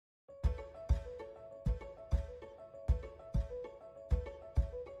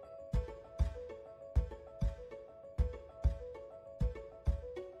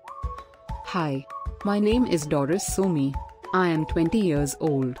Hi. My name is Doris Somi. I am 20 years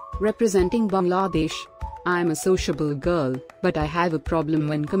old, representing Bangladesh. I am a sociable girl, but I have a problem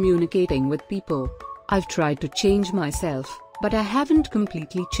when communicating with people. I've tried to change myself, but I haven't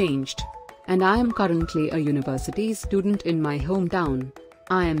completely changed. And I am currently a university student in my hometown.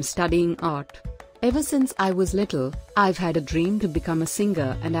 I am studying art. Ever since I was little, I've had a dream to become a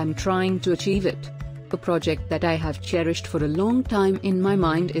singer and I'm trying to achieve it. A project that I have cherished for a long time in my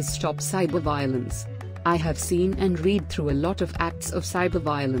mind is Stop Cyber Violence. I have seen and read through a lot of acts of cyber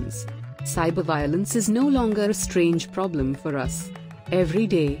violence. Cyber violence is no longer a strange problem for us. Every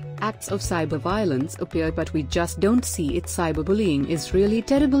day, acts of cyber violence appear, but we just don't see it. Cyberbullying is really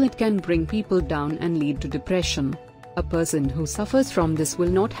terrible. It can bring people down and lead to depression. A person who suffers from this will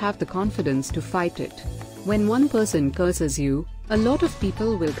not have the confidence to fight it. When one person curses you, a lot of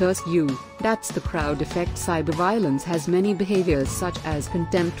people will curse you. That's the crowd effect. Cyber violence has many behaviors such as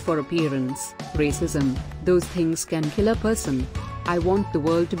contempt for appearance, racism. Those things can kill a person. I want the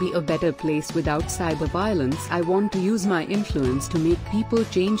world to be a better place without cyber violence. I want to use my influence to make people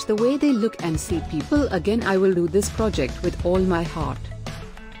change the way they look and see people again. I will do this project with all my heart.